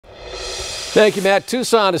Thank you, Matt.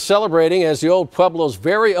 Tucson is celebrating as the Old Pueblo's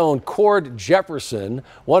very own Cord Jefferson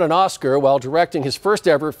won an Oscar while directing his first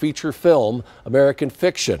ever feature film, American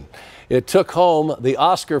Fiction. It took home the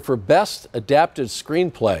Oscar for Best Adapted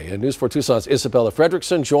Screenplay. And News 4 Tucson's Isabella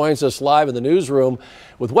Fredrickson joins us live in the newsroom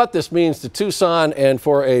with what this means to Tucson and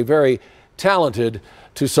for a very talented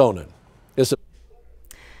Tucsonan.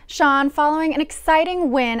 Sean, following an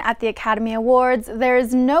exciting win at the Academy Awards, there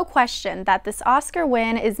is no question that this Oscar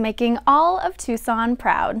win is making all of Tucson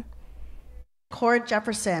proud. Cord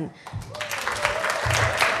Jefferson.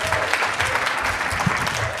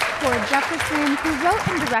 Cord Jefferson, who wrote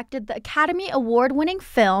and directed the Academy Award-winning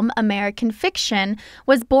film American Fiction,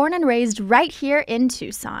 was born and raised right here in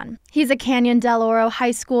Tucson. He's a Canyon del Oro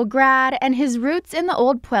High School grad, and his roots in the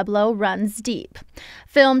Old Pueblo runs deep.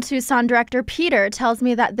 Film Tucson director Peter tells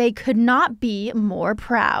me that they could not be more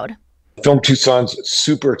proud. Film Tucson's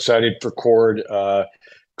super excited for Cord.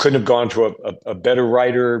 Couldn't have gone to a better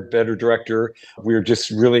writer, better director. We were just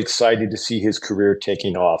really excited to see his career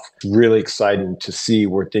taking off. Really exciting to see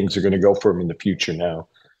where things are going to go for him in the future now.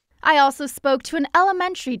 I also spoke to an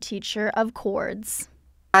elementary teacher of Cord's.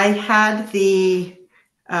 I had the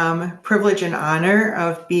privilege and honor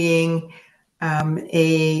of being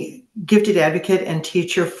a gifted advocate and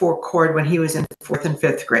teacher for Cord when he was in 4th and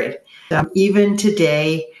 5th grade. Even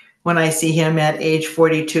today, when I see him at age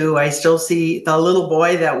 42, I still see the little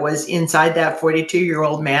boy that was inside that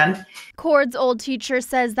 42-year-old man. Cord's old teacher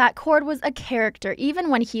says that Cord was a character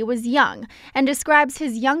even when he was young and describes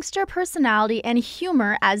his youngster personality and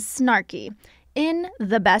humor as snarky, in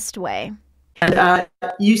the best way. And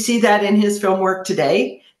you see that in his film work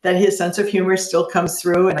today, that his sense of humor still comes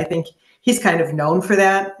through, and I think he's kind of known for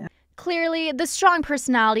that. Clearly, the strong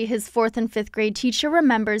personality his 4th and 5th grade teacher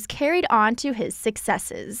remembers carried on to his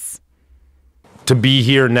successes. To be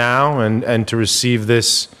here now and to receive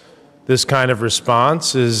this kind of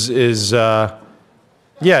response is yeah,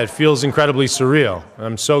 it feels incredibly surreal.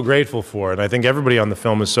 I'm so grateful for it. I think everybody on the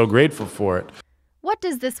film is so grateful for it. What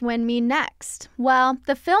does this win mean next? Well,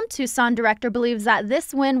 the Film Tucson director believes that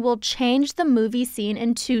this win will change the movie scene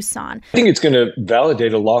in Tucson. I think it's going to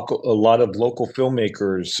validate a lot of local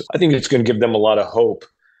filmmakers. I think it's going to give them a lot of hope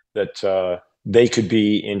that they could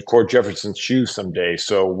be in Cord Jefferson's shoes someday.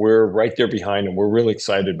 So we're right there behind them. We're really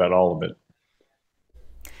excited about all of it.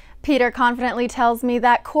 Peter confidently tells me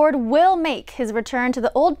that Cord will make his return to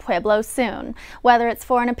the Old Pueblo soon, whether it's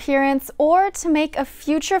for an appearance or to make a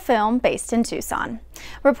future film based in Tucson.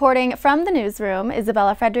 Reporting from the newsroom,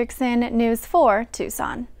 Isabella Fredrickson, News 4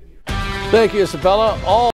 Tucson. Thank you, Isabella.